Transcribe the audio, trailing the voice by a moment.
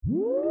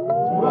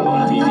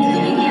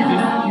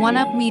One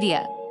Up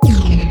Media.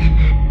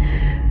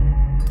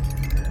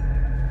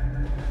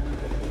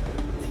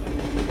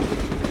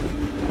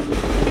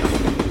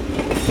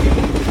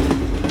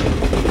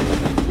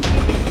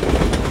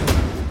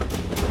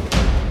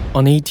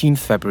 On 18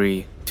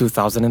 February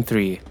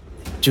 2003,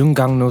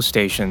 Junggangno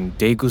Station,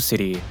 Daegu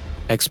City,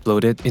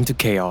 exploded into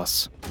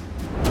chaos.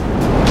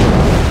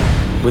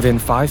 Within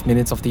 5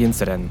 minutes of the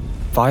incident,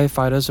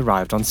 firefighters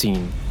arrived on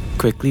scene,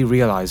 quickly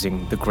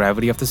realizing the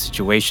gravity of the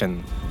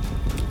situation.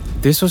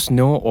 This was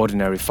no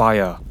ordinary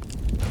fire.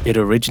 It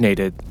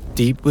originated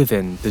deep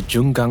within the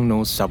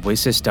Junggangno subway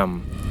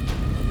system.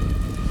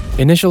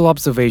 Initial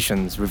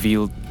observations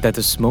revealed that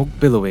the smoke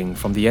billowing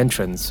from the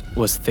entrance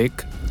was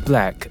thick,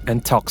 black,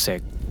 and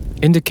toxic,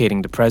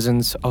 indicating the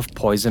presence of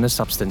poisonous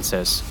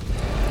substances.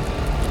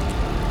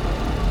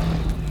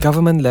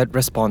 Government-led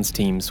response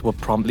teams were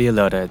promptly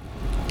alerted,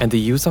 and the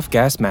use of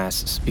gas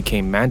masks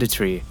became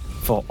mandatory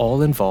for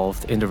all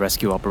involved in the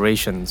rescue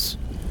operations.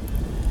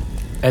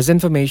 As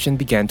information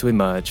began to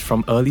emerge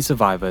from early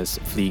survivors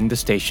fleeing the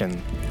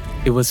station,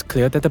 it was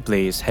clear that the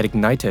blaze had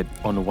ignited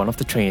on one of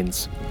the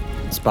trains,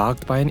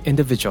 sparked by an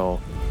individual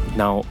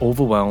now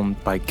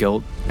overwhelmed by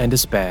guilt and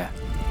despair.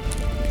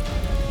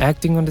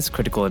 Acting on this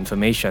critical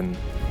information,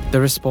 the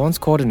response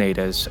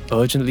coordinators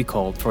urgently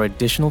called for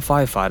additional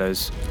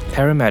firefighters,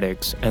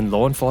 paramedics, and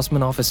law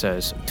enforcement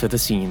officers to the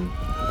scene.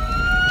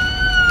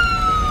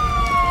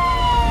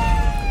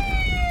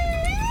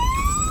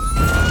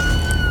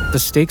 The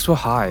stakes were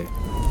high.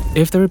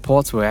 If the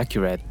reports were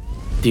accurate,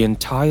 the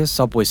entire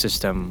subway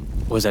system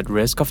was at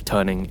risk of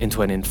turning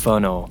into an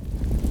inferno,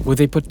 with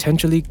a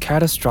potentially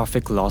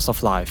catastrophic loss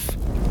of life.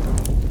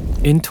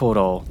 In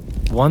total,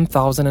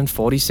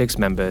 1,046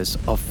 members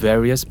of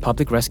various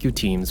public rescue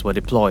teams were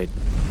deployed,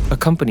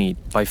 accompanied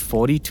by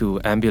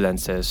 42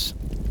 ambulances.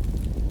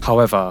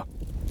 However,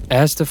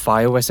 as the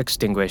fire was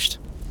extinguished,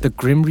 the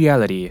grim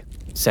reality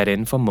set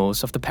in for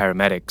most of the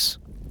paramedics.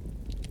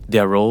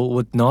 Their role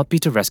would not be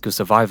to rescue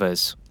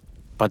survivors,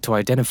 but to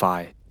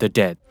identify the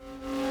dead.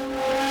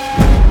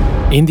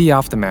 In the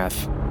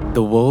aftermath,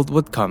 the world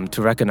would come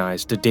to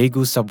recognize the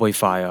Daegu subway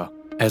fire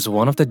as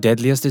one of the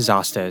deadliest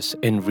disasters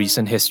in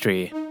recent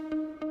history.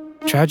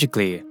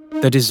 Tragically,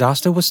 the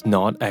disaster was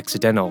not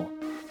accidental.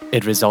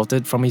 It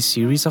resulted from a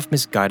series of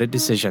misguided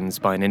decisions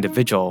by an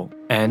individual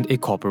and a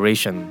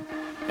corporation,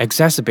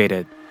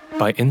 exacerbated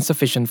by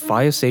insufficient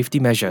fire safety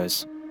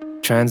measures,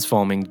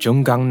 transforming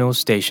Junggangno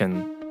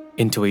Station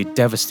into a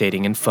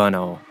devastating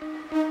inferno.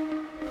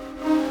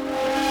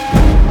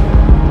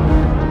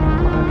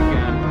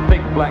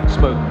 Thick black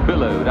smoke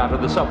billowed out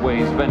of the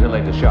subway's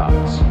ventilator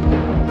shafts.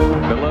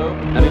 Below,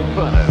 an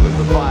inferno as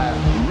the fire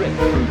ripped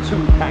through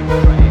 2 tank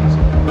trains,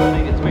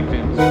 burning its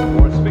victims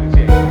or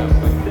asphyxiating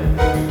them with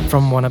death.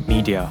 From One Up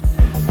Media,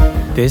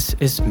 this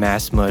is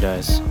Mass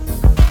Murders.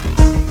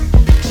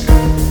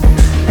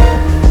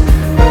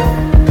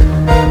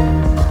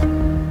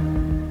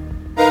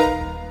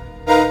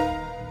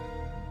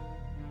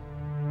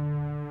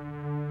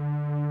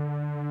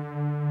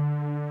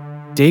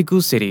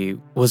 Daegu City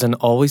wasn't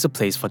always a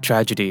place for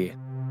tragedy.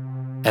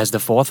 As the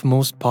 4th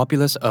most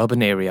populous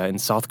urban area in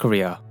South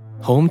Korea,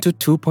 home to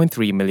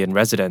 2.3 million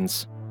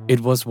residents, it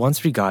was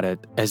once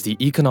regarded as the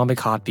economic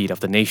heartbeat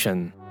of the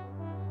nation.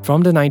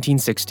 From the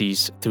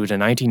 1960s through the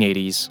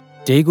 1980s,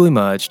 Daegu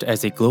emerged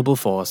as a global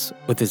force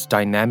with its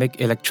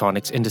dynamic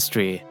electronics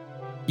industry.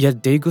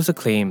 Yet Daegu's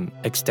acclaim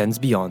extends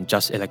beyond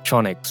just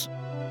electronics.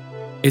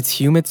 Its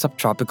humid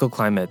subtropical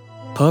climate,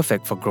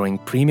 perfect for growing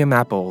premium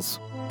apples,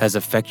 has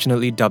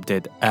affectionately dubbed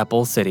it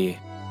Apple City.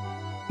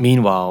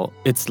 Meanwhile,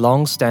 its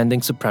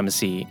long-standing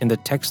supremacy in the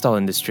textile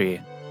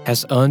industry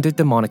has earned it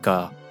the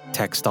moniker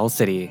Textile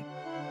City.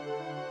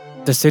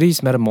 The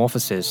city's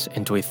metamorphosis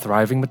into a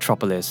thriving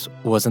metropolis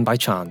wasn't by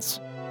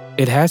chance.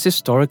 It has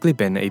historically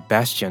been a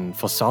bastion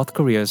for South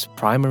Korea's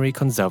primary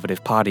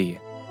conservative party,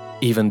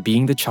 even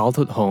being the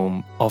childhood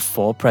home of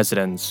 4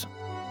 presidents.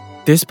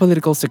 This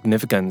political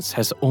significance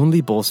has only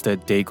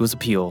bolstered Daegu's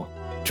appeal,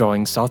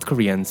 drawing South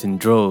Koreans in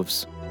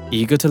droves,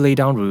 eager to lay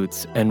down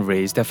roots and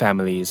raise their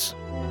families.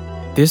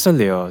 This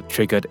allure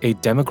triggered a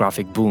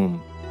demographic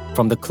boom.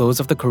 From the close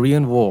of the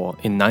Korean War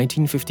in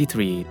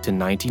 1953 to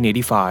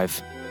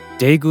 1985,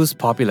 Daegu's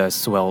populace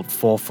swelled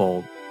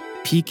fourfold,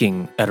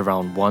 peaking at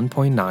around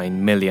 1.9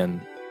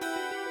 million.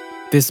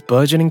 This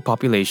burgeoning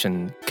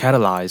population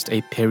catalyzed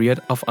a period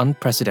of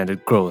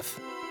unprecedented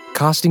growth,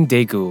 casting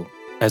Daegu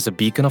as a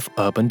beacon of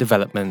urban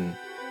development.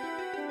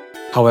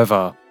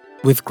 However,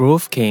 with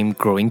growth came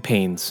growing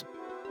pains.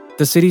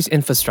 The city's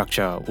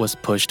infrastructure was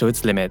pushed to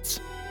its limits.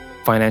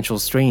 Financial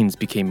strains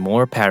became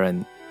more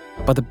apparent,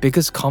 but the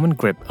biggest common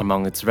grip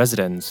among its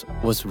residents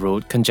was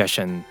road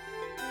congestion.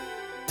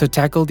 To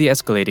tackle the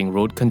escalating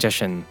road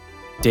congestion,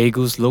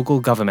 Daegu's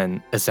local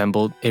government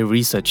assembled a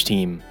research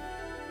team.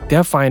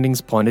 Their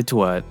findings pointed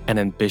toward an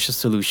ambitious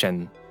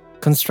solution: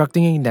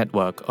 constructing a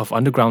network of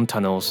underground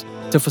tunnels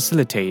to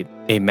facilitate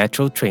a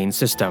metro train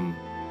system.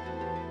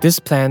 This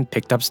plan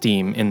picked up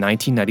steam in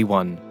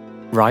 1991,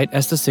 right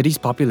as the city's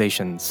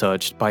population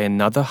surged by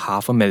another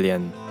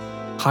 500,000.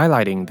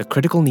 highlighting the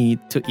critical need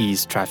to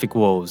ease traffic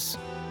woes.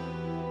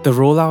 The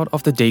rollout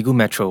of the Daegu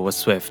Metro was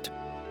swift,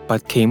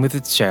 but came with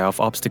its share of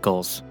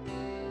obstacles.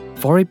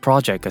 For a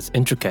project as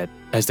intricate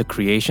as the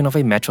creation of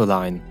a metro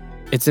line,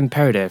 it's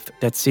imperative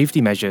that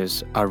safety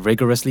measures are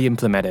rigorously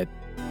implemented,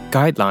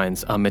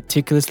 guidelines are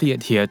meticulously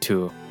adhered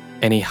to,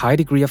 and a high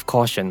degree of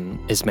caution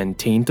is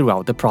maintained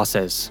throughout the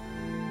process.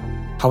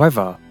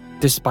 However,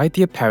 despite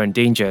the apparent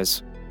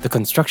dangers, the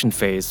construction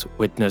phase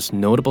witnessed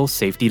notable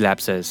safety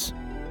lapses.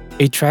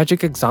 A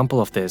tragic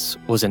example of this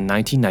was in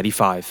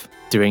 1995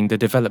 during the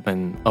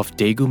development of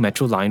Daegu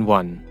Metro Line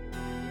 1.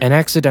 An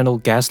accidental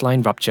gas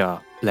line rupture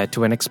led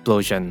to an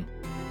explosion,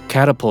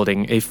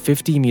 catapulting a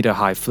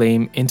 50-meter-high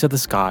flame into the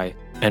sky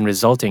and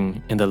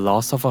resulting in the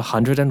loss of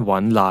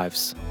 101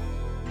 lives.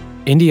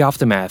 In the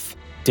aftermath,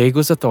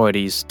 Daegu's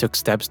authorities took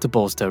steps to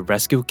bolster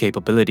rescue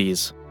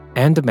capabilities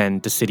and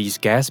amend the city's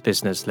gas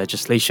business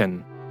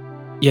legislation.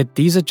 Yet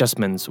these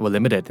adjustments were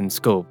limited in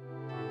scope,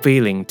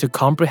 failing to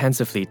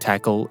comprehensively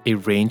tackle a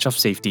range of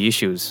safety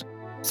issues,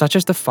 such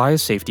as the fire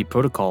safety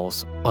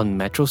protocols on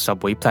metro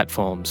subway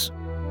platforms.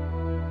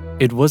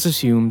 It was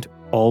assumed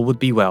all would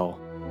be well.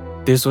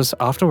 This was,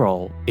 after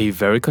all, a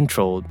very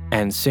controlled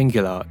and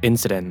singular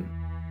incident.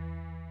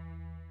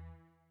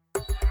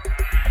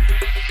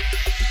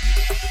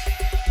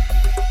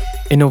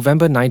 In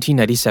November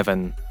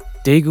 1997,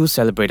 Daegu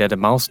celebrated a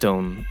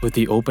milestone with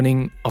the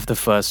opening of the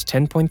first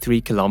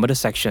 10.3-kilometer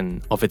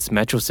section of its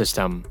metro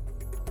system.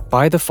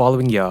 By the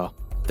following year,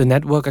 the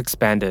network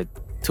expanded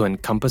to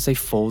encompass a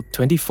full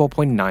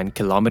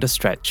 24.9-kilometer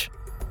stretch,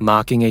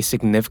 marking a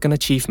significant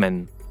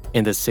achievement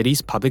in the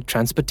city's public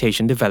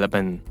transportation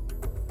development.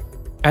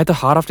 At the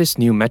heart of this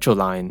new metro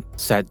line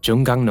sat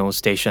Jungang-no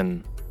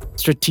Station,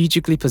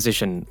 strategically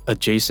positioned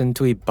adjacent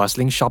to a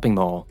bustling shopping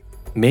mall,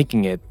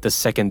 making it the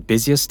second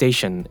busiest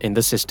station in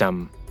the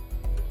system.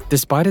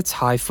 Despite its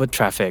high foot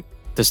traffic,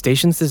 the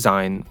station's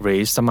design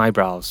raised some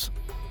eyebrows.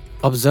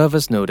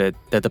 Observers noted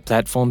that the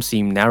platform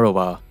seemed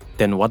narrower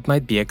than what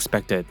might be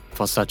expected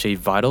for such a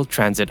vital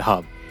transit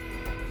hub.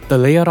 The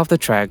layout of the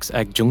tracks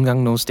at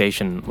Jungang-no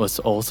Station was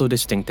also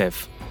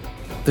distinctive.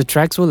 The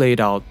tracks were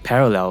laid out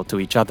parallel to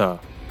each other,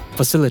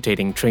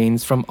 facilitating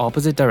trains from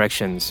opposite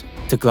directions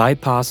to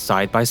glide past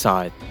side by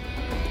side.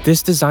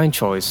 This design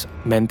choice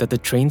meant that the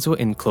trains were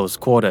in close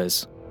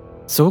quarters.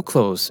 So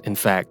close, in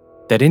fact,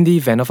 that in the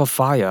event of a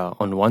fire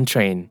on one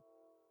train,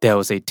 there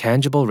was a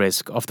tangible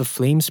risk of the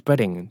flame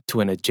spreading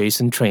to an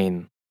adjacent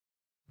train.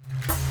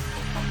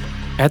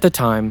 At the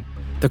time,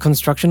 the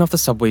construction of the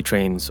subway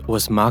trains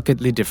was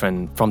markedly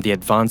different from the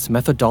advanced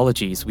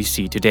methodologies we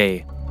see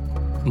today.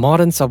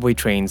 Modern subway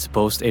trains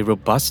boast a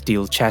robust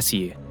steel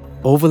chassis,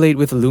 overlaid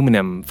with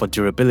aluminum for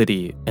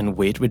durability and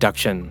weight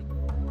reduction.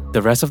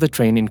 The rest of the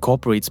train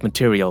incorporates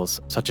materials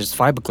such as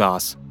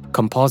fiberglass,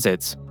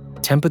 composites,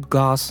 tempered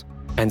glass,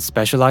 and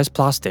specialized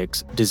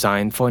plastics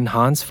designed for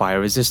enhanced fire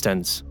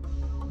resistance.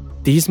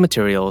 These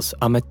materials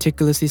are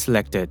meticulously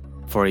selected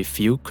for a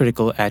few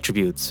critical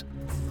attributes,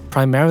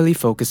 primarily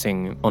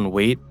focusing on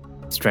weight,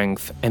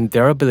 strength, and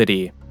their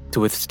ability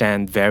to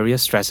withstand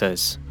various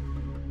stresses.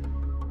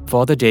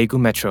 For the Daegu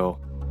Metro,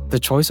 the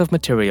choice of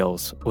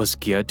materials was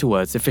geared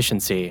towards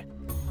efficiency.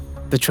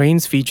 The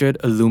trains featured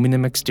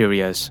aluminum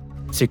exteriors,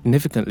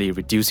 significantly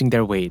reducing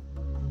their weight.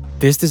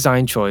 This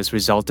design choice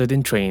resulted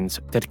in trains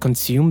that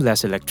consume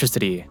less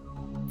electricity,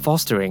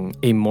 fostering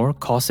a more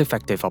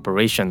cost-effective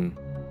operation.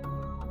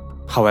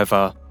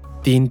 However,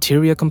 the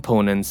interior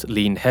components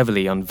lean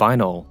heavily on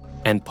vinyl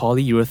and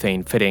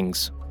polyurethane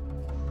fittings.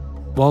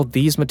 While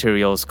these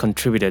materials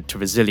contributed to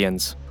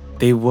resilience,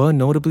 they were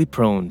notably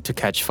prone to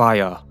catch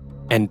fire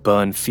and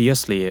burn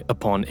fiercely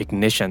upon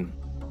ignition.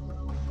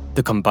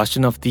 The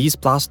combustion of these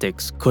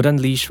plastics could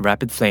unleash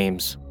rapid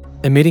flames,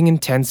 emitting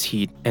intense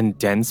heat and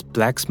dense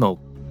black smoke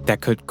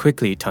that could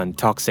quickly turn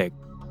toxic.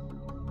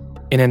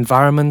 In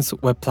environments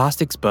where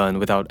plastics burn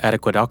without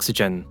adequate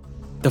oxygen,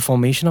 the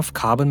formation of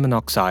carbon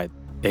monoxide,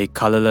 a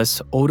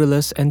colorless,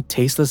 odorless, and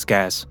tasteless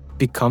gas,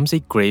 becomes a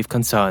grave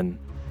concern.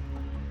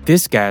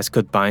 This gas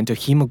could bind to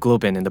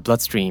hemoglobin in the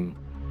bloodstream,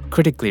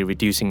 critically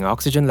reducing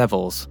oxygen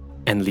levels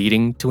and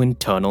leading to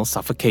internal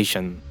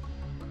suffocation.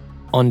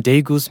 On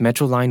Daegu's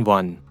Metro Line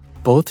 1,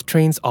 both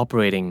trains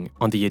operating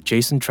on the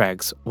adjacent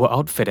tracks were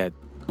outfitted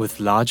with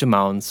large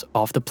amounts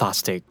of the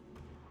plastic.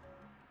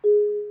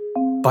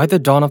 By the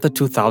dawn of the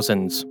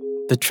 2000s,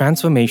 the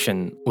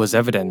transformation was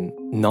evident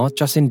not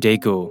just in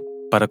Daegu,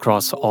 but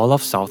across all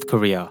of South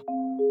Korea.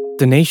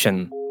 The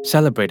nation,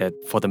 celebrated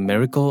for the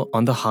miracle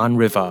on the Han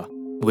River,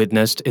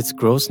 witnessed its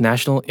gross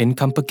national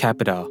income per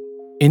capita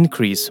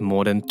increase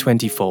more than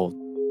 20-fold.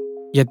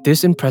 Yet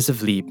this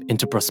impressive leap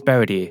into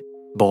prosperity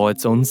bore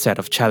its own set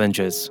of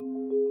challenges.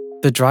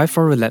 The drive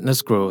for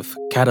relentless growth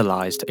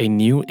catalyzed a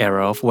new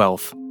era of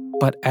wealth,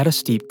 but at a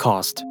steep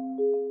cost.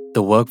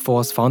 The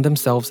workforce found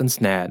themselves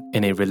ensnared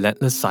in a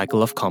relentless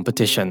cycle of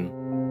competition,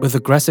 with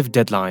aggressive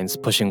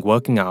deadlines pushing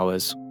working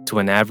hours to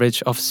an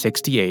average of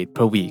 68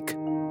 per week.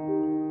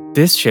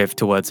 This shift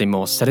towards a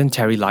more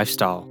sedentary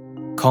lifestyle,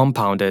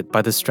 compounded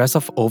by the stress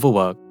of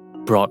overwork,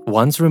 brought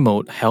once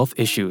remote health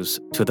issues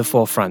to the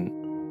forefront.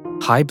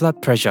 High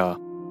blood pressure,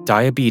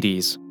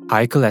 diabetes,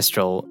 high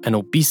cholesterol, and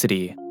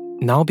obesity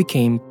now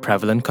became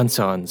prevalent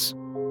concerns.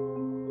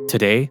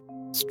 Today,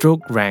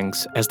 stroke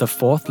ranks as the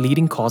fourth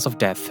leading cause of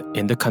death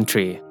in the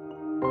country.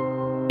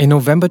 In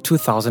November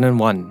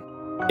 2001,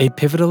 a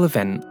pivotal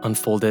event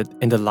unfolded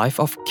in the life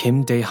of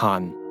Kim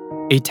Dae-han,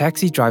 a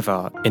taxi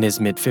driver in his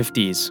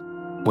mid-50s,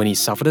 when he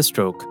suffered a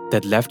stroke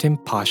that left him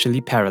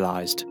partially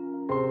paralyzed.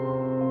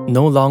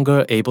 No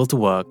longer able to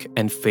work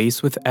and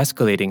faced with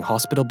escalating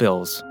hospital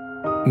bills,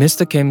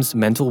 Mr. Kim's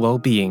mental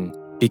well-being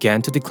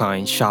began to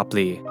decline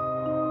sharply.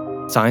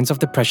 Signs of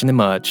depression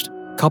emerged,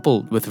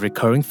 coupled with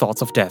recurring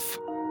thoughts of death,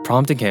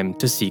 prompting him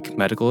to seek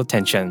medical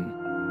attention.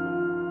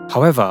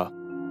 However,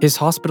 his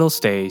hospital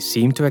stay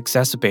seemed to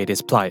exacerbate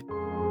his plight,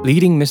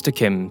 leading Mr.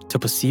 Kim to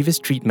perceive his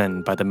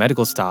treatment by the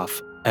medical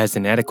staff as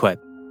inadequate,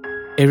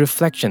 a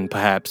reflection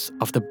perhaps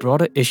of the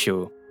broader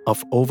issue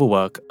of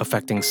overwork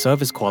affecting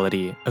service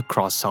quality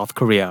across South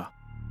Korea.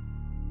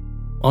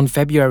 On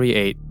February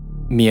 8,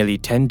 merely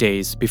 10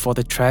 days before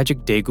the tragic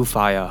Daegu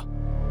fire,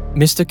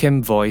 Mr.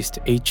 Kim voiced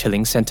a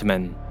chilling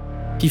sentiment.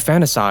 He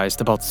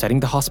fantasized about setting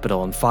the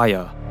hospital on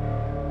fire.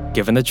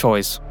 Given the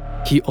choice,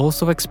 he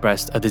also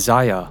expressed a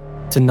desire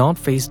to not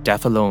face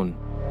death alone,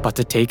 but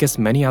to take as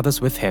many others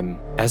with him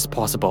as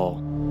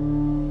possible.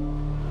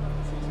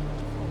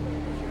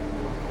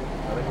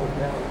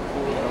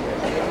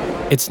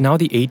 It's now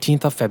the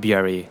 18th of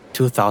February,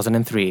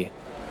 2003,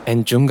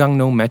 and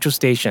Junggangno Metro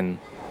Station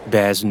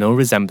bears no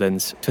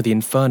resemblance to the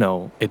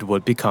inferno it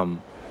would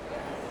become.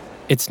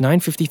 It's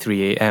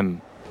 9:53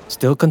 a.m.,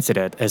 still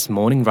considered as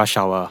morning rush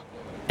hour,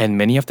 and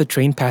many of the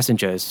train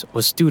passengers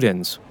were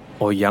students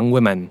or young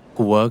women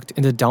who worked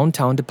in the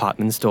downtown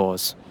department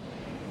stores.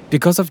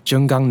 Because of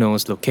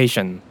Junggangno's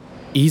location,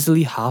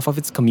 easily half of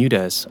its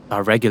commuters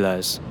are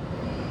regulars.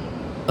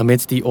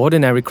 Amidst the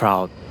ordinary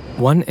crowd,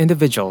 one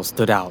individual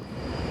stood out,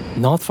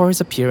 not for his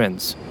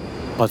appearance,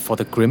 but for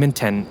the grim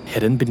intent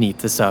hidden beneath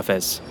the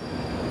surface.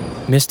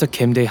 Mr.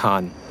 Kim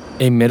Dae-han,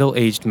 a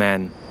middle-aged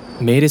man,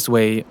 made his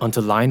way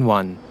onto Line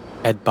 1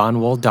 at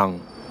Banwol-dang,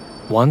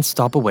 one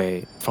stop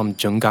away from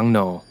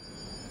Junggangno.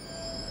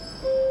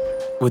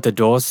 With the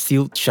doors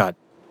sealed shut,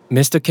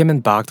 Mr. Kim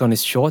embarked on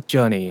his short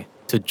journey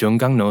to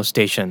Junggangno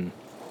Station.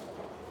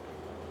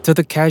 To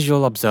the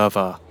casual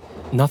observer,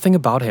 nothing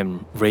about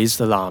him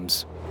raised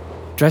alarms.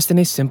 Dressed in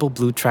a simple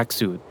blue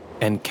tracksuit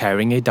and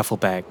carrying a duffel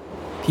bag,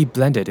 he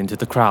blended into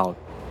the crowd.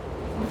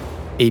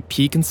 A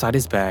peek inside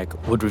his bag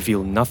would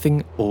reveal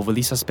nothing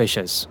overly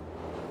suspicious,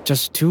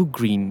 just 2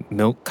 green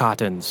milk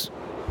cartons.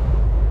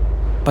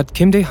 But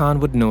Kim Dae-han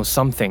would know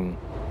something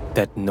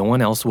that no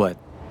one else would.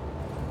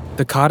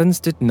 The cartons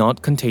did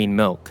not contain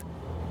milk,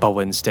 but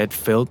were instead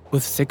filled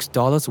with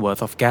 $6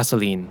 worth of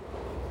gasoline,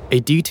 a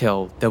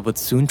detail that would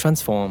soon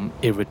transform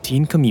a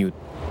routine commute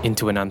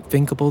into an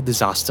unthinkable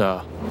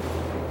disaster.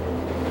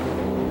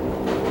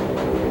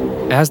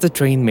 As the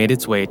train made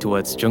its way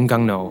towards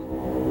Junggangno,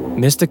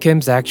 Mr.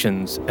 Kim's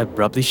actions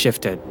abruptly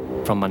shifted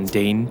from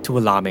mundane to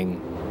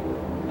alarming.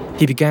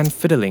 He began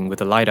fiddling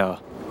with a lighter,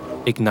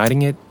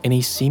 igniting it in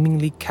a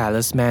seemingly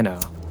careless manner.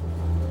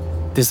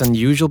 This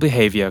unusual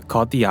behavior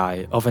caught the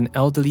eye of an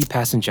elderly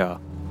passenger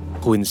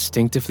who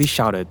instinctively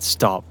shouted,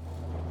 "Stop."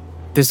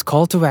 This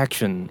call to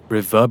action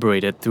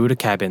reverberated through the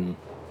cabin,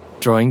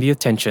 drawing the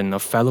attention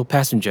of fellow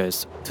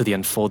passengers to the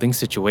unfolding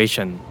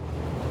situation.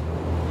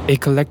 A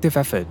collective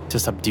effort to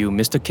subdue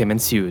Mr. Kim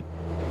ensued,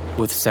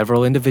 with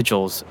several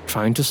individuals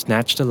trying to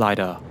snatch the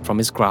lighter from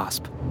his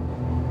grasp.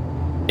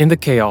 In the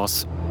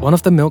chaos, one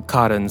of the milk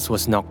cartons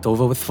was knocked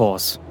over with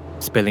force,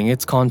 spilling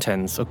its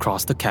contents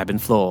across the cabin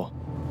floor.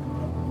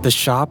 The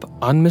sharp,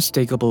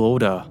 unmistakable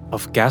odor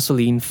of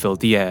gasoline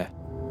filled the air,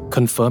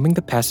 confirming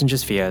the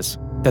passengers' fears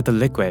that the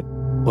liquid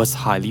was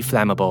highly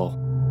flammable.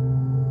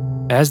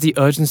 As the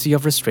urgency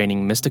of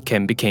restraining Mr.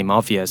 Kim became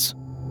obvious,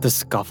 the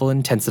scuffle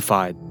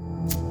intensified.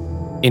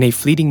 In a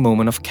fleeting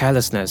moment of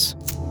carelessness,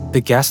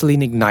 the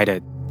gasoline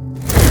ignited.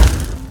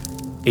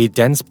 A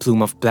dense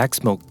plume of black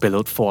smoke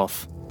billowed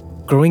forth,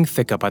 growing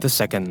thicker by the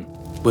second,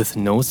 with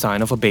no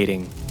sign of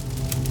abating.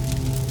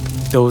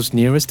 Those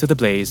nearest to the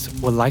blaze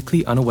were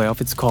likely unaware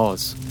of its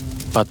cause,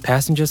 but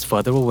passengers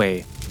further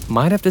away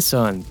might have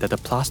discerned that the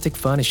plastic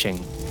furnishing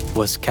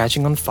was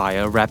catching on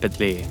fire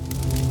rapidly.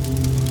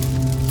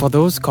 For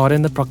those caught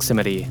in the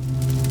proximity,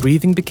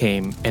 breathing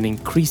became an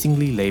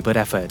increasingly labored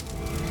effort,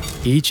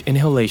 each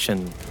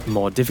inhalation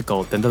more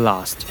difficult than the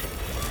last.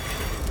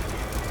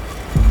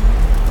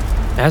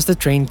 As the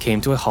train came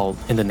to a halt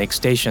in the next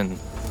station,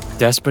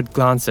 desperate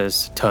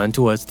glances turned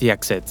towards the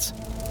exits.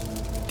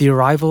 The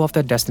arrival of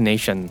their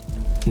destination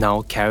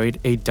now carried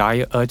a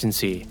dire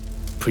urgency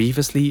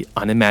previously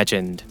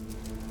unimagined.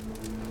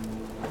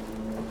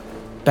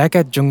 Back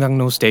at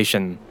Junggangno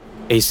Station,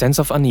 a sense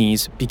of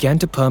unease began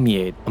to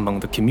permeate among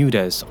the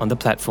commuters on the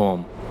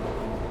platform.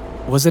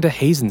 Was it a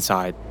haze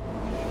inside?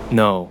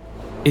 No,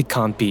 it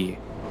can't be.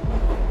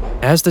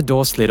 As the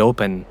door slid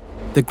open,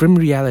 the grim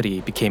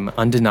reality became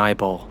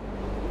undeniable.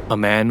 A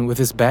man with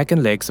his back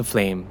and legs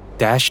aflame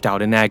dashed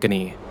out in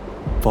agony,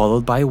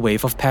 followed by a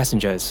wave of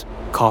passengers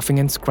coughing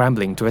and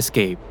scrambling to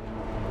escape.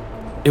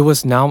 It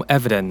was now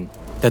evident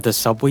that the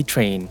subway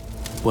train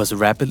was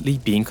rapidly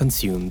being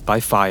consumed by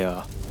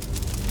fire.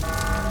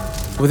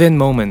 Within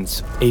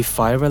moments, a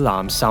fire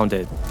alarm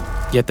sounded,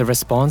 yet the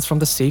response from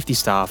the safety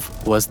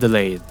staff was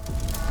delayed.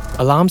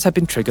 Alarms had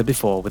been triggered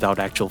before without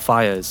actual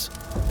fires,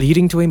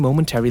 leading to a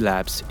momentary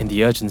lapse in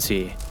the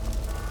urgency.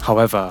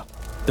 However,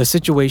 the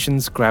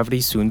situation's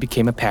gravity soon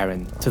became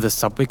apparent to the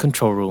subway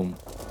control room,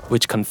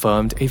 which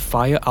confirmed a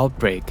fire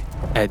outbreak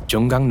at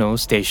Jonggangno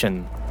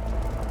Station.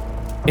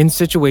 In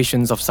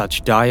situations of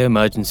such dire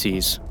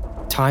emergencies,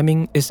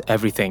 timing is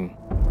everything.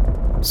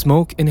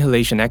 Smoke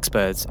inhalation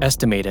experts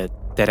estimated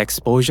that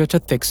exposure to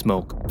thick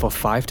smoke for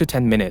 5 to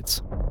 10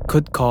 minutes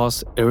could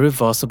cause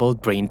irreversible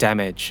brain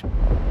damage.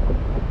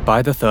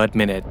 By the third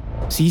minute,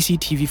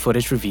 CCTV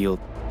footage revealed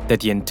that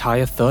the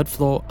entire third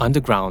floor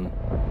underground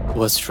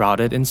was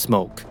shrouded in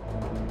smoke.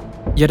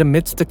 Yet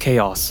amidst the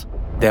chaos,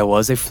 there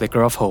was a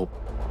flicker of hope.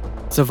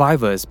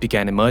 Survivors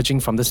began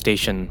emerging from the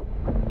station,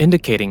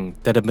 indicating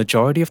that a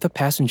majority of the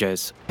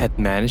passengers had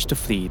managed to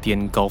flee the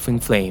engulfing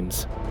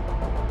flames.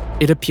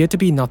 It appeared to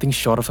be nothing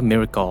short of a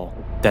miracle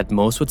that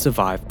most would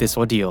survive this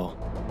ordeal.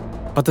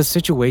 But the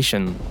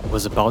situation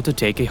was about to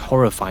take a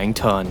horrifying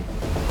turn.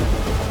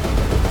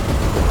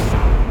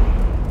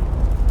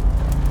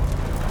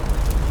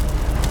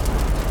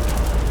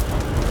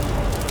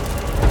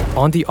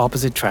 On the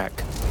opposite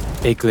track,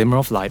 a glimmer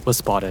of light was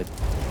spotted,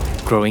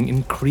 growing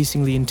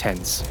increasingly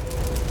intense.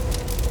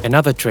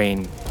 Another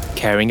train,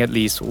 carrying at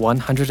least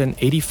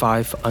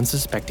 185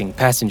 unsuspecting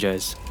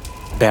passengers,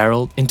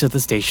 barreled into the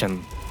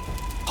station,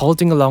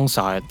 halting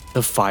alongside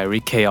the fiery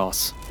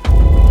chaos.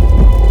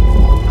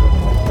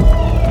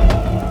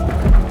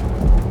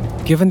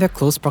 Given their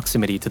close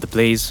proximity to the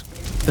blaze,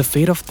 the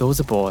fate of those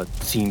aboard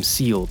seemed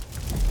sealed,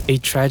 a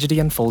tragedy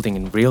unfolding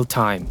in real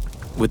time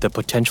with the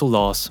potential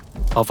loss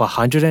of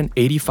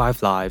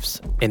 185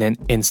 lives in an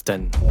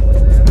instant.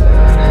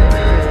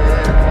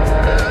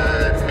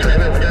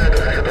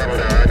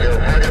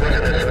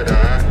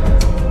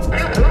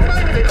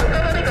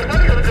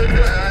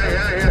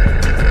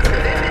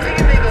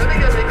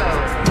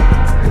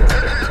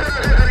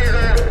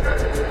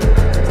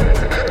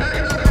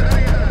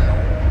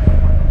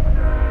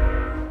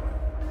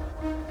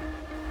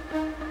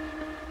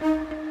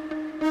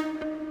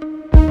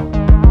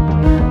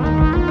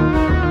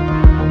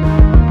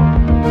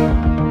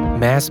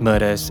 Mass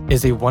Murders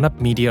is a One Up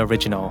Media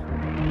original.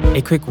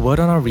 A quick word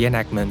on our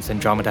reenactments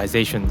and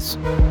dramatizations.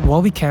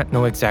 While we can't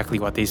know exactly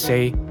what they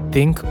say,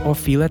 think, or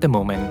feel at the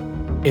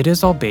moment, it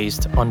is all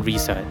based on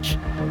research.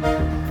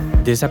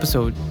 This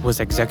episode was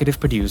executive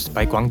produced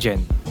by Guang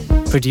Jin,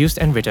 produced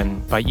and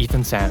written by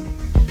Ethan Sam,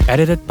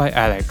 edited by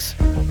Alex,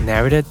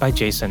 narrated by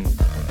Jason,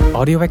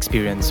 audio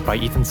experience by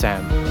Ethan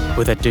Sam,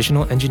 with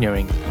additional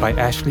engineering by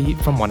Ashley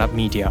from One Up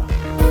Media.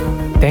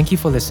 Thank you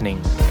for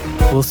listening.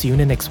 We'll see you in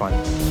the next one.